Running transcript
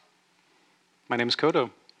My name is Kodo.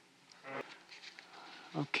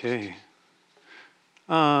 Okay.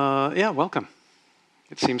 Yeah, welcome.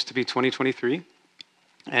 It seems to be 2023.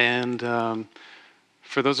 And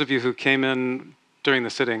for those of you who came in during the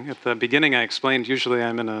sitting, at the beginning I explained usually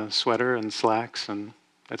I'm in a sweater and slacks and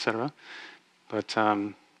etc. But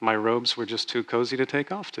my robes were just too cozy to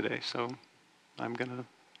take off today, so I'm gonna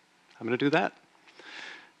do that.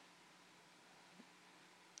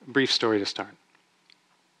 Brief story to start.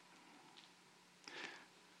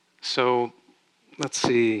 So let's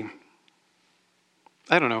see.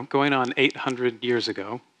 I don't know, going on 800 years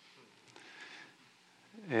ago,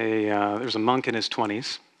 there was a monk in his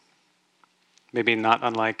 20s, maybe not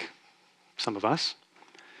unlike some of us,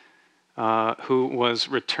 who was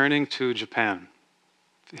returning to Japan,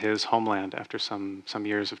 his homeland, after some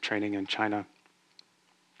years of training in China.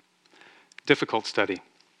 Difficult study.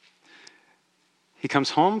 He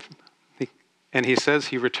comes home and he says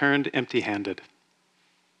he returned empty-handed.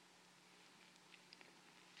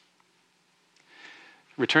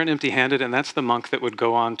 Returned empty-handed, and that's the monk that would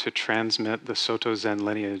go on to transmit the Soto Zen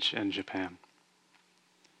lineage in Japan.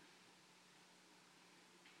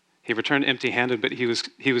 He returned empty-handed, but he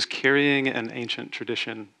was carrying an ancient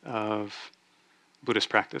tradition of Buddhist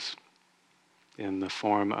practice in the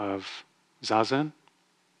form of zazen,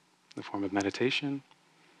 the form of meditation,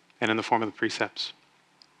 and in the form of the precepts.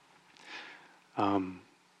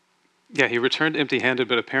 Yeah, he returned empty-handed,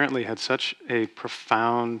 but apparently had such a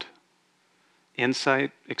profound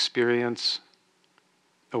insight, experience,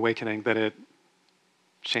 awakening that it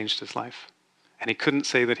changed his life. And he couldn't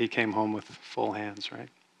say that he came home with full hands, right?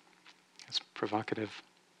 It's provocative.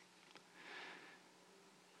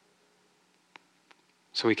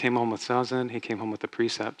 So he came home with zazen, he came home with the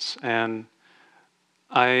precepts, and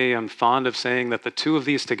I am fond of saying that the two of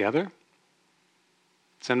these together,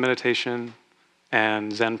 Zen meditation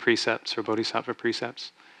and Zen precepts or Bodhisattva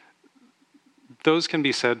precepts, those can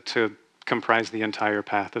be said to comprise the entire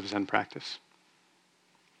path of Zen practice.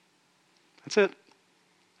 That's it.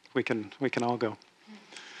 We can all go.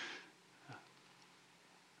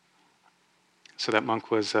 So that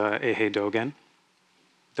monk was Eihei Dogen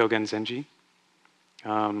Zenji.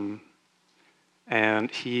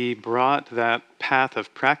 And he brought that path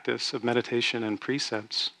of practice of meditation and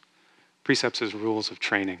precepts as rules of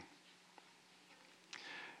training.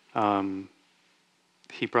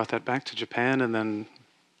 He brought that back to Japan, and then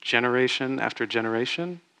generation after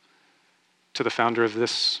generation to the founder of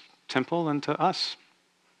this temple and to us.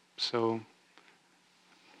 So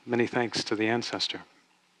many thanks to the ancestor.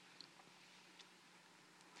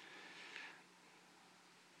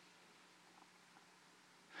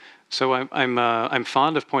 So I'm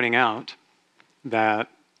fond of pointing out that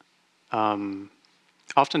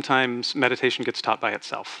oftentimes meditation gets taught by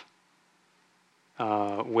itself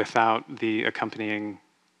without the accompanying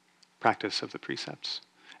practice of the precepts.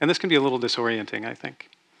 And this can be a little disorienting, I think.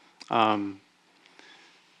 I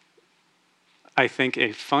think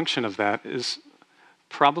a function of that is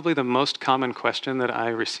probably the most common question that I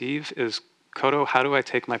receive is, Kodo, how do I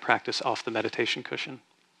take my practice off the meditation cushion?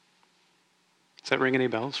 Does that ring any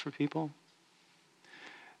bells for people?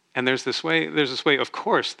 And there's this way, of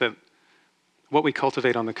course, that what we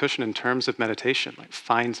cultivate on the cushion in terms of meditation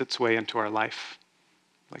finds its way into our life.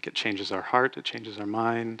 Like it changes our heart, it changes our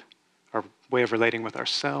mind, our way of relating with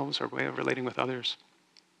ourselves, our way of relating with others.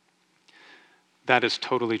 That is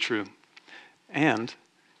totally true. And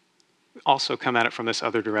also come at it from this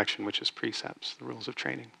other direction, which is precepts, the rules of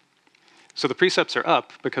training. So the precepts are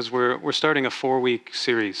up because we're starting a 4-week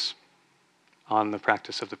series on the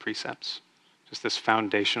practice of the precepts. Just this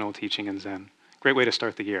foundational teaching in Zen. Great way to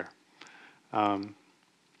start the year.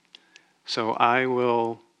 So I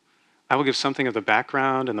will give something of the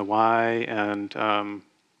background and the why, and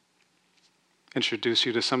introduce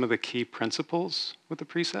you to some of the key principles with the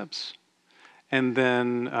precepts. And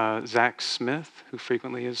then Zach Smith, who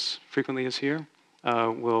frequently is here,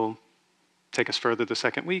 will take us further the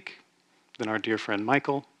second week. Then our dear friend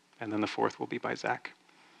Michael, and then the fourth will be by Zach.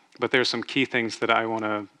 But there's some key things that I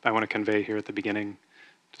want to convey here at the beginning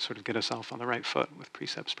to sort of get us off on the right foot with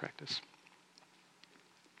precepts practice.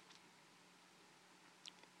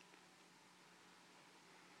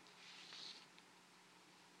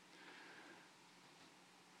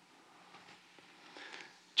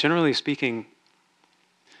 Generally speaking,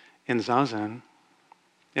 in Zazen,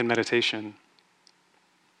 in meditation,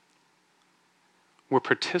 we're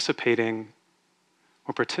participating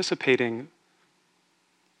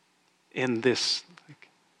in this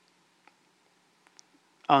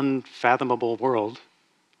unfathomable world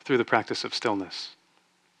through the practice of stillness.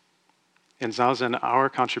 In Zazen, our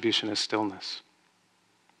contribution is stillness.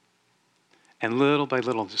 And little by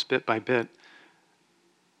little, just bit by bit,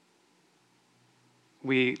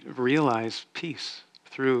 we realize peace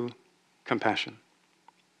through compassion.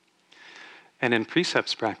 And in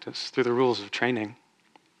precepts practice, through the rules of training,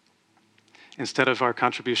 instead of our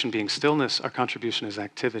contribution being stillness, our contribution is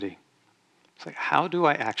activity. It's like, how do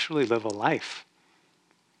I actually live a life?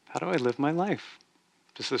 How do I live my life?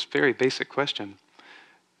 Just this very basic question.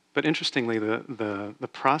 But interestingly, the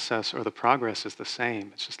process or the progress is the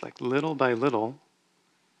same. It's just like little by little,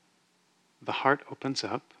 the heart opens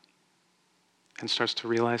up and starts to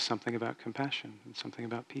realize something about compassion and something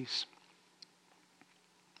about peace.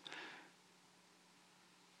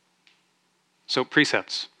 So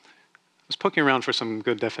precepts. I was poking around for some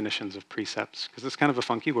good definitions of precepts, because it's kind of a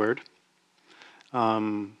funky word.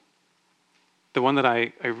 The one that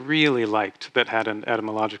I really liked that had an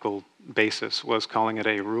etymological basis was calling it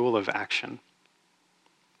a rule of action,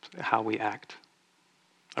 how we act,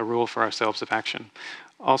 a rule for ourselves of action.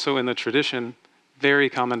 Also in the tradition, very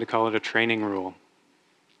common to call it a training rule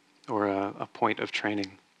or a point of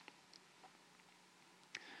training.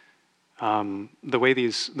 The way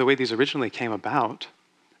these originally came about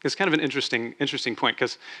is kind of an interesting point,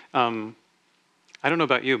 because I don't know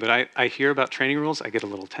about you, but I hear about training rules, I get a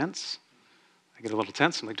little tense.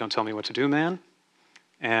 I'm like, don't tell me what to do, man.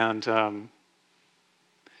 And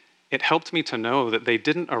it helped me to know that they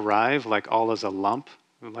didn't arrive like all as a lump.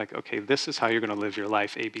 Like, okay, this is how you're going to live your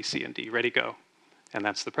life, A, B, C, and D. Ready, go. And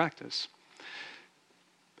that's the practice.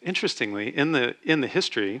 Interestingly, in the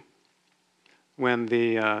history, when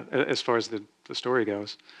as far as the story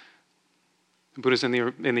goes, Buddha's in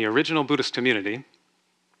the original Buddhist community,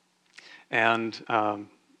 and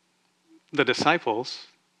the disciples,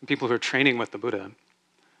 people who are training with the Buddha,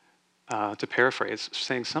 to paraphrase,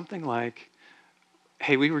 saying something like,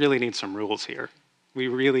 "Hey, we really need some rules here. We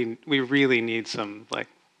really need some, like,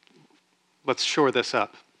 let's shore this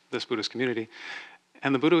up, this Buddhist community."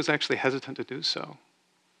 And the Buddha was actually hesitant to do so.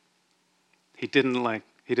 He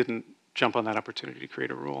didn't jump on that opportunity to create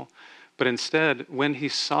a rule. But instead, when he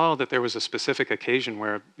saw that there was a specific occasion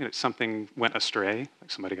where something went astray, like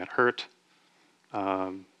somebody got hurt,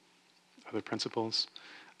 other principles,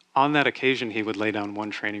 on that occasion he would lay down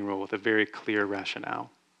one training rule with a very clear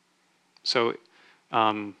rationale. So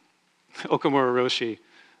Okamura Roshi,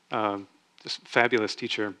 this fabulous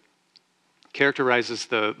teacher, characterizes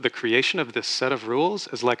the creation of this set of rules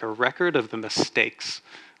as like a record of the mistakes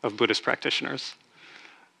of Buddhist practitioners,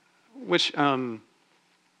 which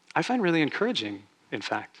I find really encouraging, in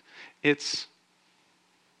fact. It's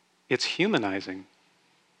humanizing.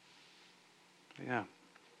 Yeah.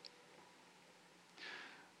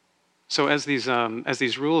 So as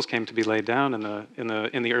these rules came to be laid down in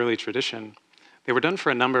the early tradition, they were done for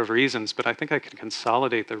a number of reasons, but I think I can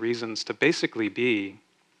consolidate the reasons to basically be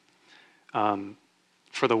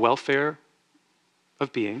for the welfare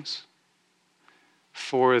of beings,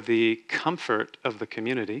 for the comfort of the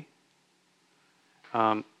community,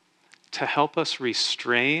 to help us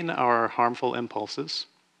restrain our harmful impulses,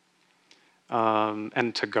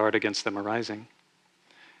 and to guard against them arising.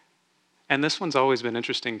 And this one's always been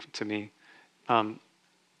interesting to me,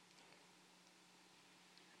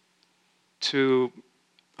 to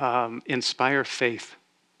inspire faith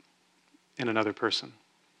in another person.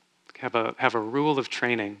 Have a rule of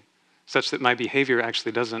training such that my behavior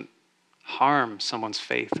actually doesn't harm someone's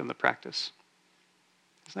faith in the practice.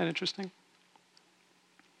 Isn't that interesting?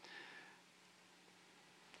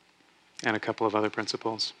 And a couple of other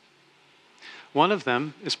principles. One of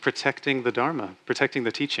them is protecting the Dharma, protecting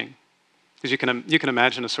the teaching. Because you can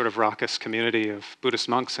imagine a sort of raucous community of Buddhist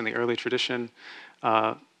monks in the early tradition.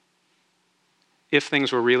 If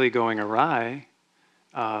things were really going awry,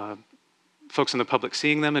 folks in the public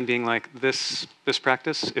seeing them and being like, this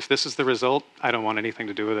practice, if this is the result, I don't want anything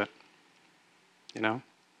to do with it. You know?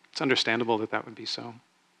 It's understandable that that would be so.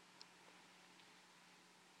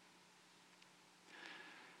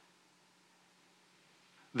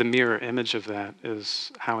 The mirror image of that is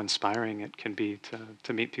how inspiring it can be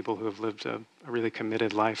to meet people who have lived a really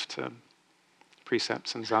committed life to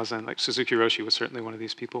precepts and zazen. Like Suzuki Roshi was certainly one of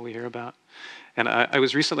these people we hear about. And I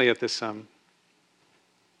was recently at this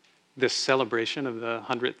this celebration of the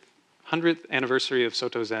 100th anniversary of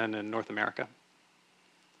Soto Zen in North America.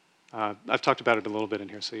 I've talked about it a little bit in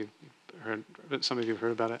here, so some of you have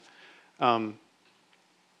heard about it.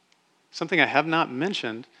 Something I have not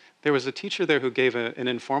mentioned, there was a teacher there who gave an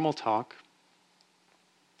informal talk.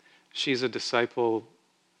 She's a disciple,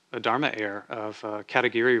 a Dharma heir of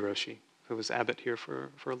Katagiri Roshi, who was abbot here for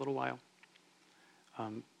a little while.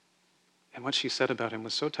 And what she said about him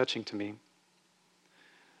was so touching to me.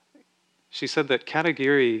 She said that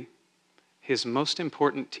Katagiri his most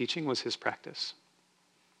important teaching was his practice.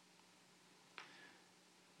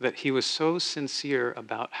 That he was so sincere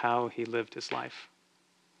about how he lived his life.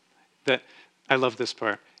 That, I love this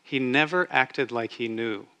part, he never acted like he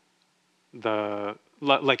knew the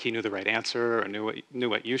right answer or knew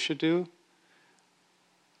what you should do,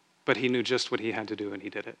 but he knew just what he had to do and he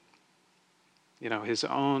did it. You know, his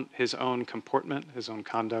own comportment, his own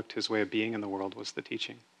conduct, his way of being in the world was the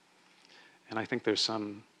teaching. And I think there's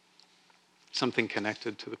something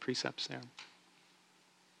connected to the precepts there.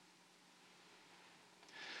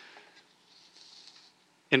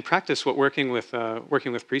 In practice, what working with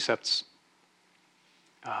precepts,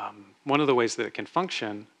 one of the ways that it can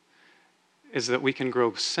function is that we can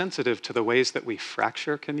grow sensitive to the ways that we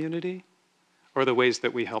fracture community or the ways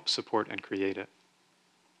that we help support and create it.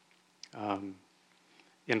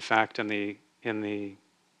 In fact, in the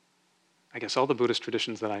I guess all the Buddhist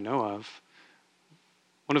traditions that I know of,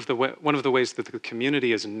 one of the ways that the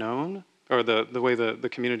community is known, or the way the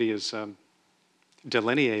community is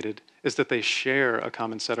delineated, is that they share a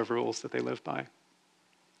common set of rules that they live by.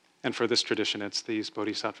 And for this tradition, it's these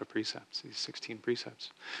bodhisattva precepts, these 16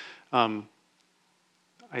 precepts.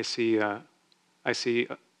 I see a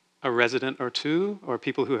resident or two, or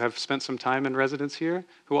people who have spent some time in residence here,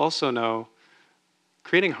 who also know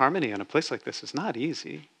creating harmony in a place like this is not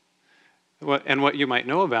easy. And what you might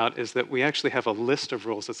know about is that we actually have a list of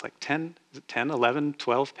rules that's like 10, 11,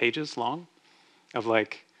 12 pages long of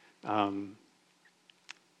like,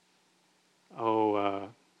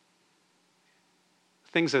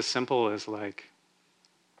 things as simple as like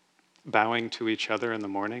bowing to each other in the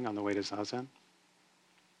morning on the way to Zazen.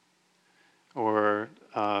 Or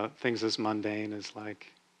things as mundane as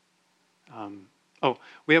like,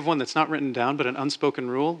 we have one that's not written down, but an unspoken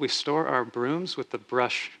rule. We store our brooms with the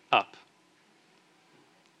brush up,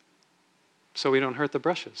 so we don't hurt the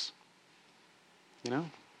brushes, you know?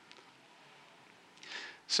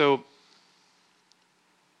 So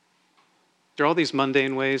there are all these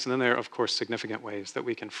mundane ways, and then there are, of course, significant ways that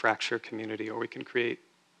we can fracture community or we can create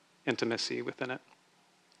intimacy within it.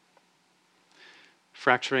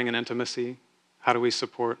 Fracturing and intimacy, how do we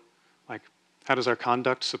support, like, how does our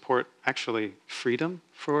conduct support actually freedom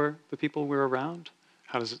for the people we're around?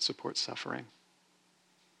 How does it support suffering?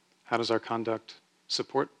 How does our conduct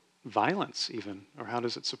support violence even, or how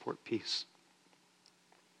does it support peace?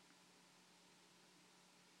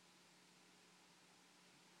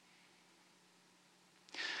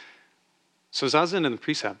 So Zazen and the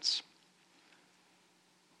precepts,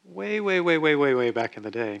 way back in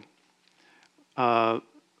the day,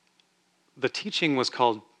 the teaching was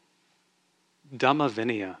called Dhamma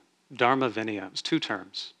Vinaya. Dharma Vinaya. It was two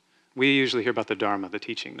terms. We usually hear about the Dharma, the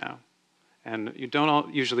teaching now. And you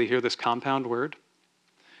don't usually hear this compound word.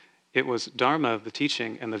 It was Dharma, the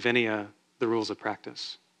teaching, and the Vinaya, the rules of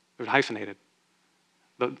practice. They were hyphenated.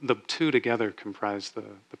 The two together comprise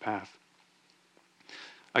the path.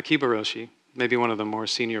 Akiba Roshi, maybe one of the more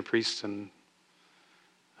senior priests in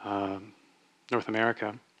North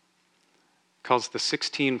America, calls the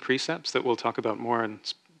 16 precepts that we'll talk about more in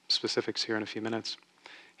specifics here in a few minutes.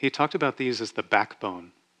 He talked about these as the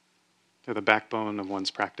backbone. They're the backbone of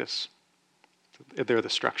one's practice. They're the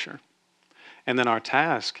structure. And then our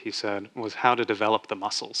task, he said, was how to develop the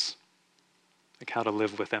muscles, like how to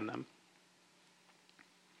live within them.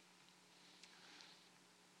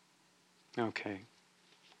 Okay.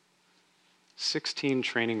 16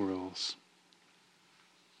 training rules.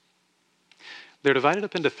 They're divided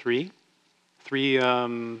up into three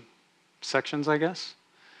sections, I guess.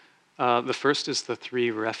 The first is the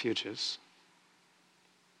 3 refuges.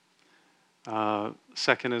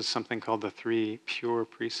 Second is something called the 3 pure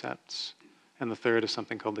precepts. And the third is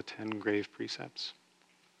something called the 10 grave precepts.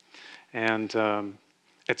 And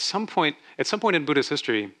at some point in Buddhist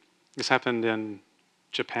history, this happened in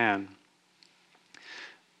Japan,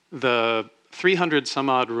 the 300 some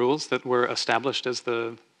odd rules that were established as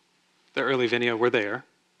the early Vinaya were there.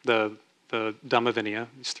 The Dhamma Vinaya,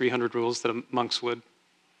 these 300 rules that monks would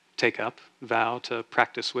take up, vow to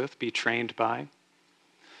practice with, be trained by.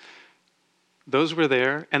 Those were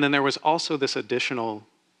there, and then there was also this additional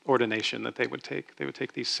ordination that they would take. They would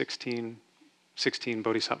take these 16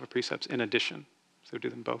 bodhisattva precepts in addition. So they would do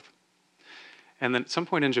them both. And then at some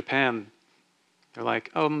point in Japan, they're like,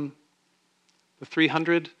 the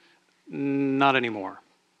 300, not anymore.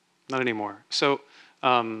 Not anymore. So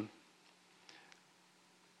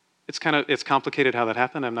it's complicated how that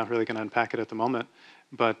happened. I'm not really going to unpack it at the moment.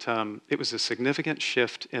 But it was a significant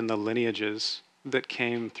shift in the lineages that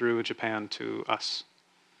came through Japan to us.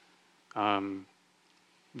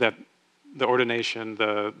 That the ordination,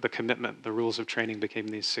 the commitment, the rules of training became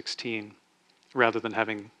these 16. rather than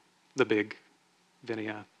having the big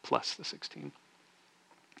Vinaya plus the 16.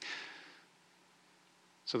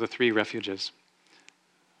 So the 3 refuges.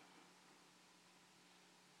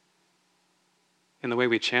 In the way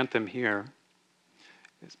we chant them here,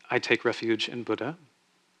 I take refuge in Buddha,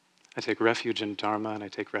 I take refuge in Dharma, and I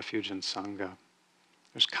take refuge in Sangha.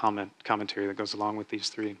 There's commentary that goes along with these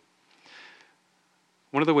 3.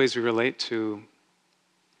 One of the ways we relate to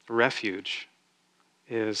refuge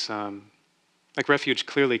is, like refuge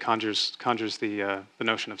clearly conjures the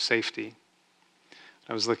notion of safety.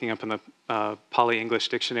 I was looking up in the Pali English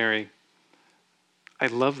dictionary. I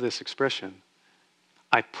love this expression.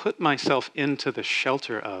 I put myself into the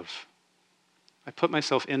shelter of. I put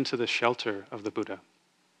myself into the shelter of the Buddha.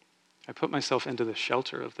 I put myself into the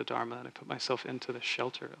shelter of the Dharma, and I put myself into the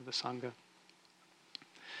shelter of the Sangha.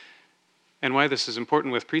 And why this is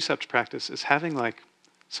important with precept practice is having like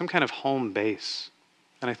some kind of home base.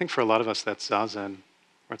 And I think for a lot of us that's Zazen,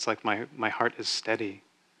 where it's like my heart is steady.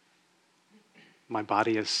 My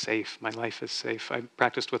body is safe. My life is safe. I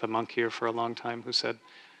practiced with a monk here for a long time who said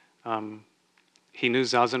he knew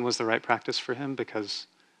Zazen was the right practice for him because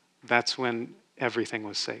that's when everything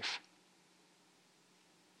was safe.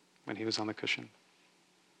 When he was on the cushion.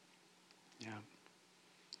 Yeah.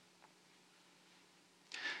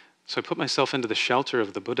 So I put myself into the shelter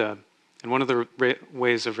of the Buddha. And one of the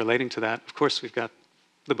ways of relating to that, of course, we've got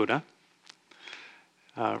the Buddha,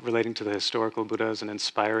 relating to the historical Buddha as an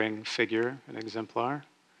inspiring figure, an exemplar.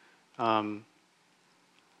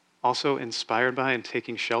 Also inspired by and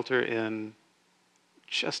taking shelter in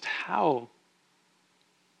just how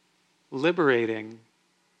liberating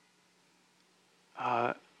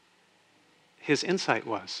his insight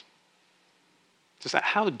was. Just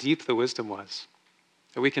how deep the wisdom was.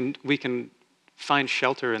 That we can find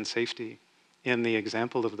shelter and safety in the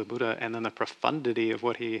example of the Buddha and then the profundity of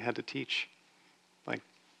what he had to teach. Like,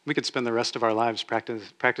 we could spend the rest of our lives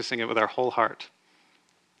practicing it with our whole heart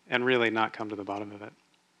and really not come to the bottom of it.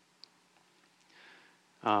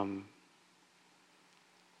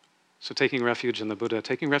 So taking refuge in the Buddha,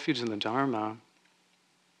 taking refuge in the Dharma.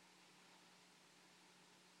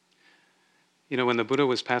 You know, when the Buddha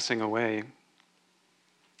was passing away,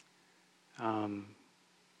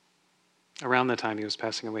 around the time he was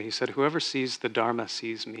passing away, he said, "Whoever sees the Dharma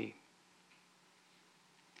sees me."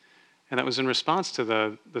 And that was in response to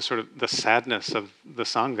the sort of the sadness of the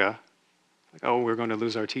Sangha. Like, oh, we're going to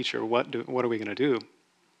lose our teacher. What are we going to do?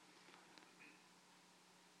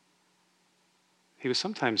 He was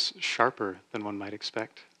sometimes sharper than one might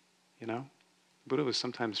expect, you know? Buddha was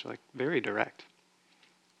sometimes like very direct.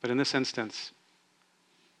 But in this instance,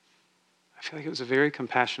 I feel like it was a very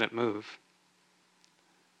compassionate move.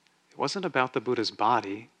 It wasn't about the Buddha's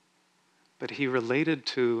body, but he related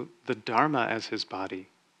to the Dharma as his body.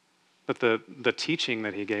 But the teaching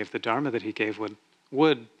that he gave, the Dharma that he gave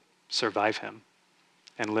would survive him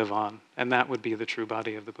and live on. And that would be the true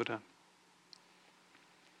body of the Buddha.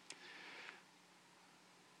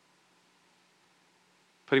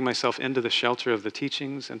 Putting myself into the shelter of the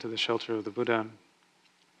teachings, into the shelter of the Buddha.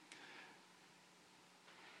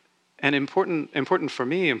 And important for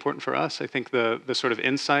me, important for us, I think the sort of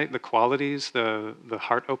insight, the qualities, the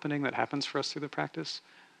heart opening that happens for us through the practice,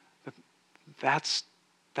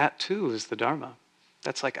 that too is the Dharma.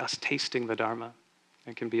 That's like us tasting the Dharma.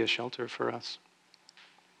 It can be a shelter for us.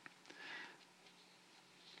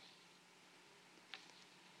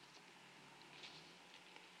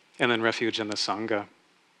 And then refuge in the Sangha.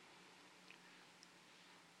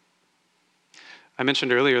 I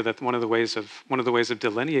mentioned earlier that one of the ways of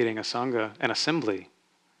delineating a Sangha, an assembly,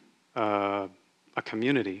 a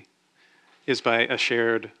community, is by a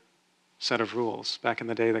shared set of rules. Back in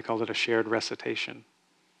the day, they called it a shared recitation,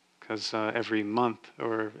 because every month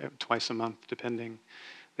or twice a month, depending,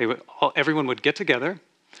 everyone would get together,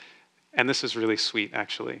 and this is really sweet,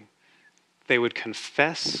 actually. They would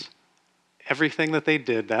confess everything that they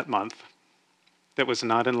did that month that was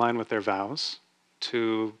not in line with their vows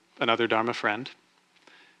to another Dharma friend.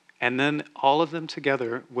 And then all of them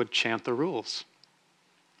together would chant the rules.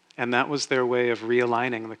 And that was their way of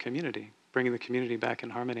realigning the community, bringing the community back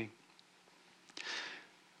in harmony.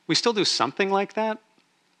 We still do something like that.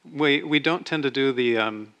 We don't tend to do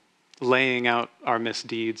the laying out our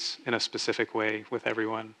misdeeds in a specific way with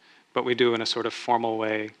everyone, but we do in a sort of formal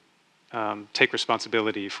way take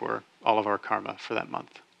responsibility for all of our karma for that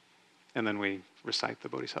month. And then we recite the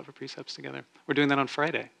Bodhisattva precepts together. We're doing that on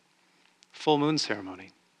Friday. Full moon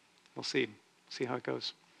ceremony. We'll see how it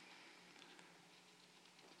goes.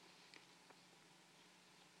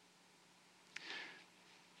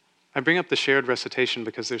 I bring up the shared recitation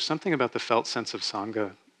because there's something about the felt sense of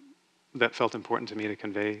Sangha that felt important to me to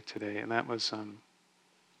convey today, and that was,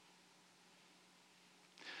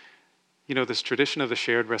 this tradition of the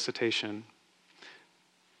shared recitation.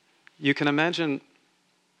 You can imagine,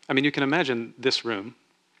 you can imagine this room,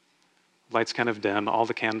 lights kind of dim, all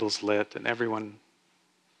the candles lit, and everyone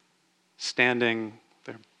standing,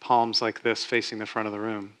 their palms like this, facing the front of the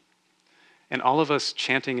room. And all of us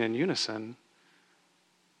chanting in unison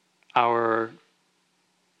our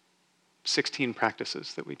 16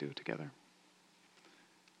 practices that we do together.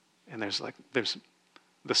 And there's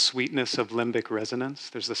the sweetness of limbic resonance.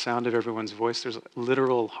 There's the sound of everyone's voice. There's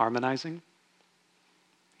literal harmonizing.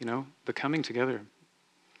 The coming together.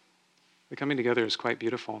 The coming together is quite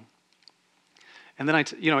beautiful. And then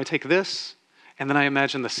I take this, and then I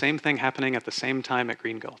imagine the same thing happening at the same time at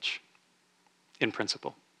Green Gulch, in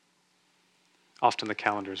principle. Often the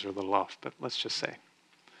calendars are a little off, but let's just say.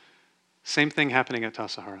 Same thing happening at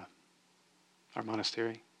Tassajara, our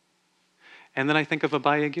monastery. And then I think of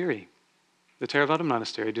Abhayagiri, the Theravada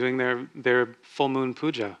monastery, doing their full moon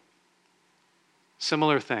puja.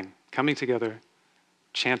 Similar thing, coming together,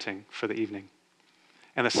 chanting for the evening.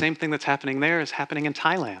 And the same thing that's happening there is happening in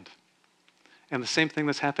Thailand. And the same thing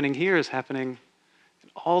that's happening here is happening in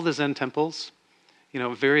all the Zen temples.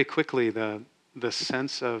 Very quickly the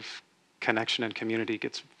sense of connection and community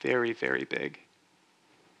gets very, very big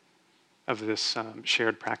of this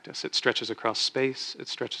shared practice. It stretches across space, it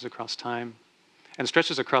stretches across time, and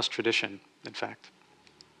stretches across tradition, in fact.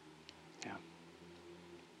 Yeah.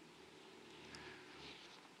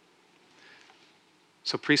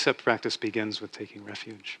 So precept practice begins with taking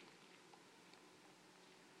refuge.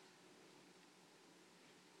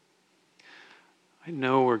 I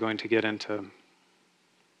know we're going to get into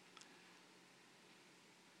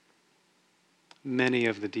many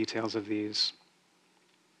of the details of these.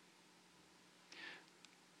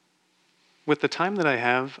 With the time that I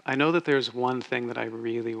have, I know that there's one thing that I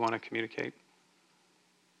really want to communicate.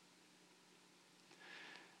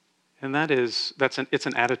 And that is, it's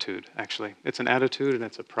an attitude, actually. It's an attitude and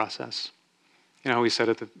it's a process. How we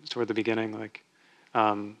said toward the beginning,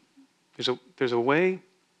 there's a way,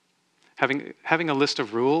 having a list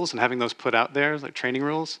of rules and having those put out there, like training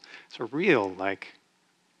rules, it's a real,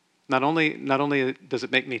 not only does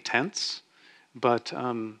it make me tense, but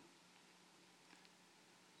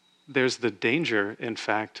there's the danger, in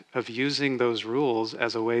fact, of using those rules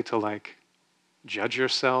as a way to judge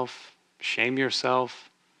yourself, shame yourself.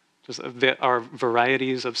 There are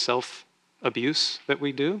varieties of self-abuse that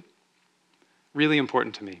we do. Really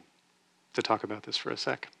important to me to talk about this for a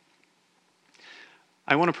sec.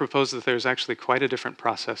 I want to propose that there's actually quite a different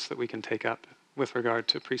process that we can take up with regard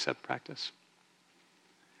to precept practice.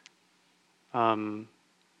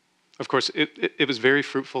 Of course, it was very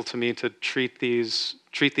fruitful to me to treat these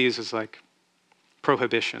as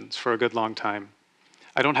prohibitions for a good long time.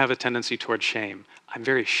 I don't have a tendency toward shame. I'm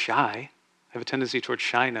very shy. I have a tendency toward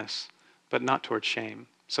shyness, but not toward shame.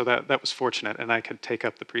 So that was fortunate, and I could take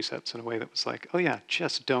up the precepts in a way that was oh yeah,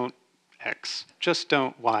 just don't X, just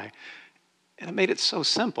don't Y. And it made it so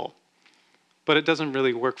simple, but it doesn't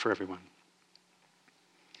really work for everyone.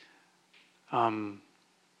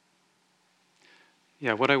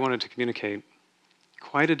 What I wanted to communicate,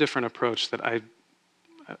 quite a different approach that I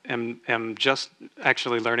am just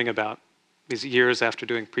actually learning about these years after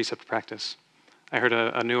doing precept practice. I heard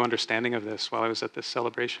a new understanding of this while I was at this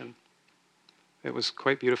celebration. It was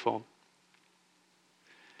quite beautiful.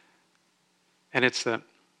 And it's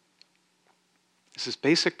this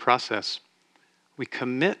basic process. We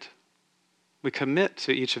commit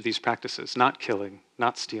to each of these practices, not killing,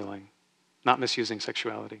 not stealing, not misusing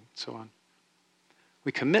sexuality, and so on.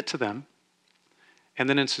 We commit to them, and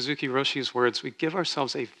then in Suzuki Roshi's words, we give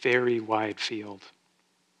ourselves a very wide field.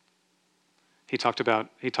 He talked about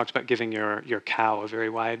giving your cow a very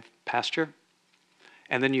wide pasture,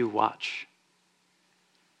 and then you watch.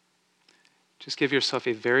 Just give yourself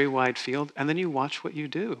a very wide field, and then you watch what you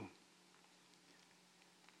do.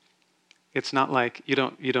 It's not like you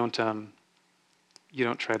don't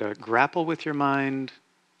try to grapple with your mind,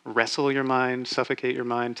 wrestle your mind, suffocate your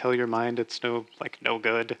mind, tell your mind it's no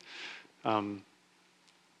good.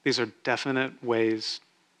 These are definite ways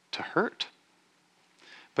to hurt.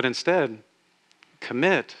 But instead,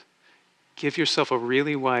 commit, give yourself a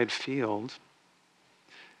really wide field.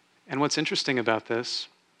 And what's interesting about this,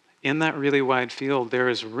 in that really wide field, there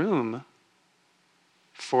is room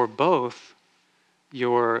for both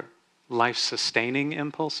your life-sustaining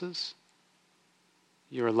impulses,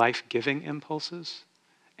 your life-giving impulses,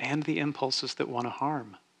 and the impulses that want to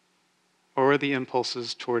harm, or the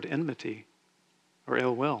impulses toward enmity or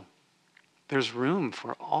ill will. There's room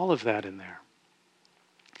for all of that in there.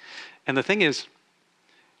 And the thing is,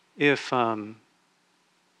 if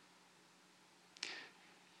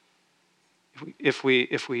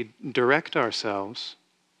we direct ourselves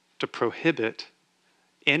to prohibit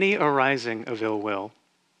any arising of ill will,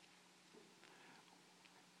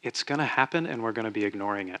 it's going to happen and we're going to be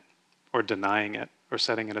ignoring it or denying it or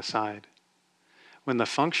setting it aside. When the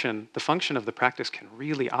function of the practice can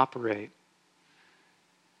really operate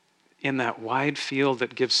in that wide field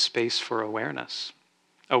that gives space for awareness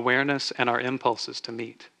and our impulses to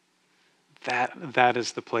meet. That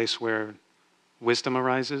is the place where wisdom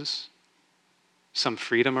arises, some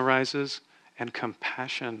freedom arises, and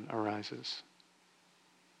compassion arises.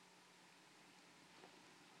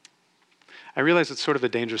 I realize it's sort of a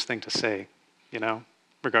dangerous thing to say,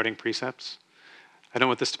 regarding precepts. I don't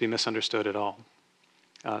want this to be misunderstood at all.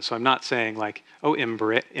 So I'm not saying like, oh,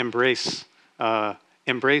 embrace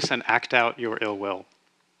and act out your ill will,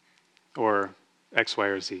 or X, Y,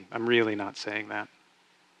 or Z. I'm really not saying that.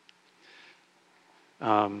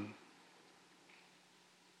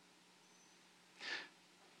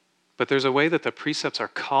 But there's a way that the precepts are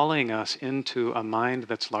calling us into a mind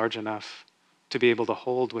that's large enough to be able to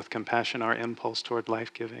hold with compassion our impulse toward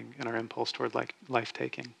life-giving and our impulse toward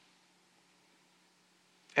life-taking.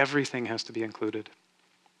 Everything has to be included.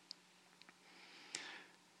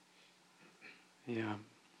 Yeah.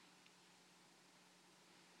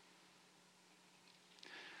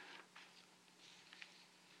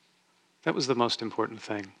 That was the most important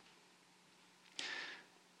thing.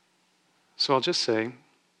 So I'll just say,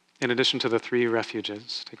 in addition to the 3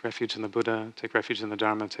 refuges, take refuge in the Buddha, take refuge in the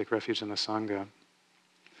Dharma, take refuge in the Sangha,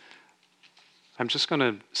 I'm just going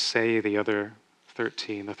to say the other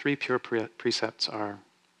 13. The 3 pure precepts are,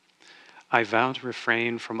 I vow to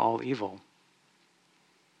refrain from all evil.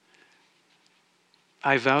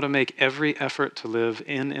 I vow to make every effort to live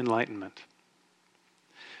in enlightenment.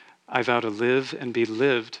 I vow to live and be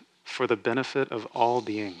lived for the benefit of all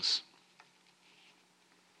beings.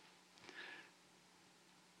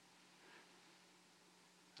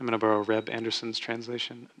 I'm going to borrow Reb Anderson's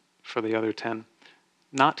translation for the other 10.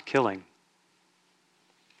 Not killing,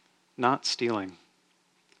 not stealing,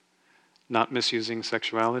 not misusing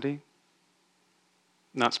sexuality,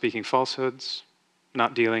 not speaking falsehoods,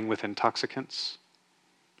 not dealing with intoxicants,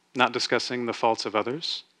 not discussing the faults of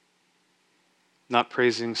others, not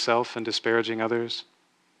praising self and disparaging others,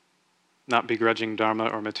 not begrudging dharma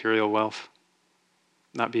or material wealth,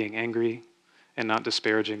 not being angry, and not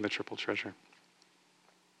disparaging the triple treasure.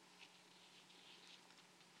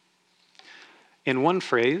 In one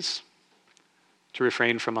phrase, to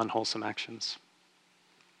refrain from unwholesome actions.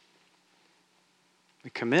 We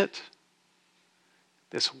commit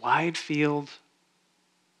this wide field.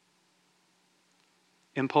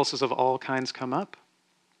 Impulses of all kinds come up.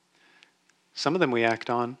 Some of them we act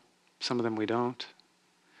on, some of them we don't.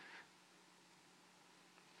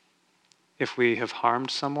 If we have harmed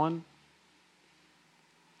someone,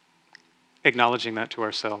 acknowledging that to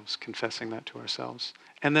ourselves, confessing that to ourselves,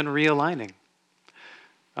 and then realigning.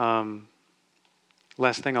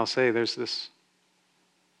 Last thing I'll say, there's this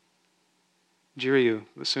Jiryu,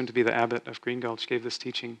 the soon-to-be the abbot of Green Gulch, gave this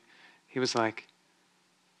teaching. He was like,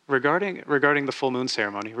 regarding the full moon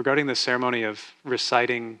ceremony, regarding the ceremony of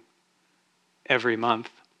reciting every month,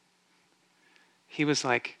 he was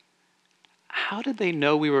like, how did they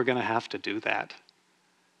know we were going to have to do that?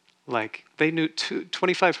 Like, they knew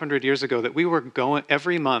 2,500 years ago that we were going,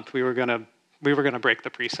 every month we were going to break the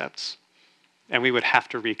precepts, and we would have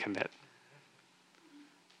to recommit.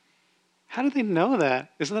 How did they know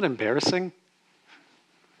that? Isn't that embarrassing?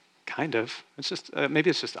 Kind of. It's just, maybe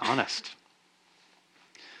it's just honest.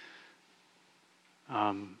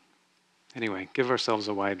 Anyway, give ourselves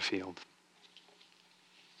a wide field.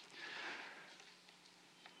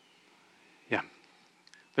 Yeah.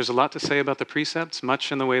 There's a lot to say about the precepts,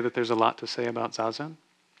 much in the way that there's a lot to say about Zazen.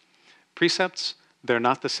 Precepts, they're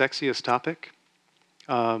not the sexiest topic,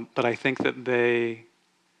 but I think that they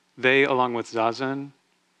along with Zazen,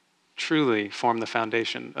 truly form the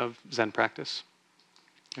foundation of Zen practice.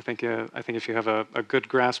 I think if you have a good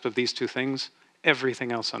grasp of these 2 things,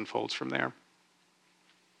 everything else unfolds from there.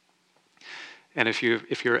 And if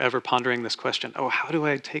you're ever pondering this question, oh, how do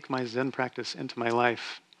I take my Zen practice into my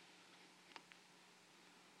life?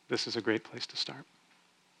 This is a great place to start.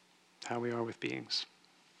 How we are with beings.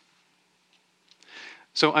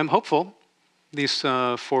 So I'm hopeful these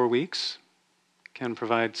 4 weeks can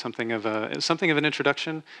provide something of an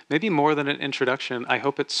introduction, maybe more than an introduction. I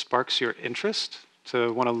hope it sparks your interest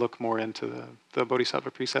to want to look more into the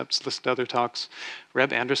Bodhisattva precepts, listen to other talks.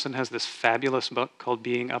 Reb Anderson has this fabulous book called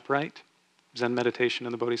Being Upright, Zen Meditation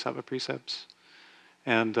and the Bodhisattva Precepts.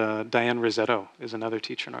 And Diane Rossetto is another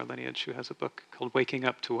teacher in our lineage who has a book called Waking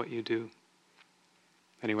Up to What You Do.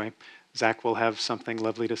 Anyway, Zach will have something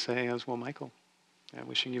lovely to say, as will Michael. Yeah,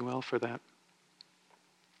 wishing you well for that.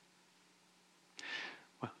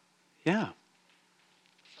 Well, yeah.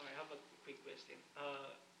 So I have a quick question.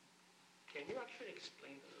 Can you actually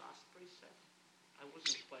explain the last precept? I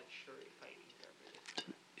wasn't quite sure if I interpreted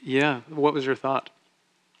it. Yeah, what was your thought?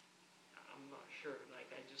 I'm not sure. Like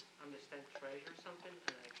I just understand treasure something,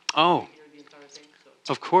 and I Oh, hear the entire thing.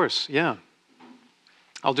 So of course, yeah.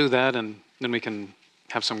 I'll do that, and then we can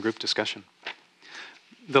have some group discussion.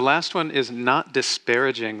 The last one is not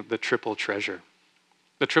disparaging the triple treasure.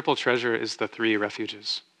 The triple treasure is the three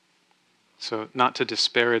refuges. So not to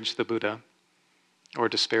disparage the Buddha, or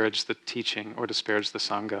disparage the teaching, or disparage the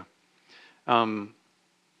Sangha.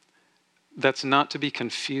 That's not to be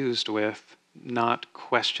confused with not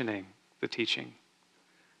questioning the teaching.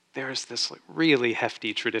 There's this really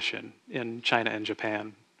hefty tradition in China and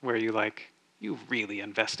Japan where you really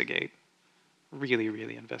investigate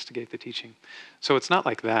the teaching. So it's not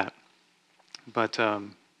like that. But yeah,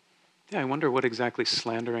 I wonder what exactly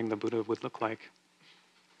slandering the Buddha would look like.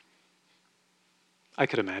 I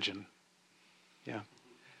could imagine. Yeah.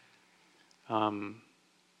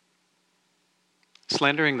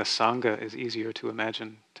 Slandering the Sangha is easier to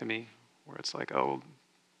imagine to me, where it's like, oh,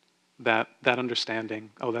 that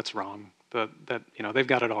understanding, oh, that's wrong. They've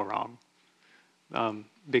got it all wrong. Bhikkhu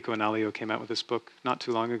Analayo came out with this book not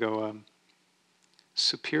too long ago,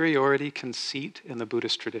 Superiority Conceit in the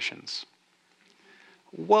Buddhist Traditions.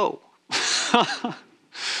 Whoa!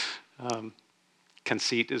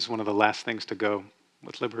 Conceit is one of the last things to go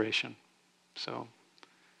with liberation. So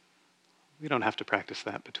we don't have to practice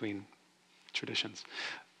that between traditions.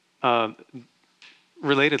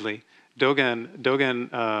 Relatedly,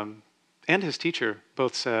 Dogen and his teacher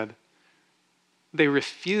both said they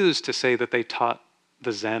refused to say that they taught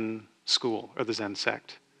the Zen school or the Zen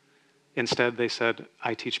sect. Instead, they said,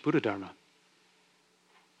 I teach Buddha Dharma.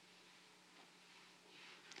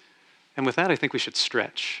 And with that, I think we should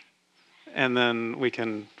stretch. And then we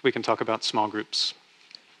can talk about small groups.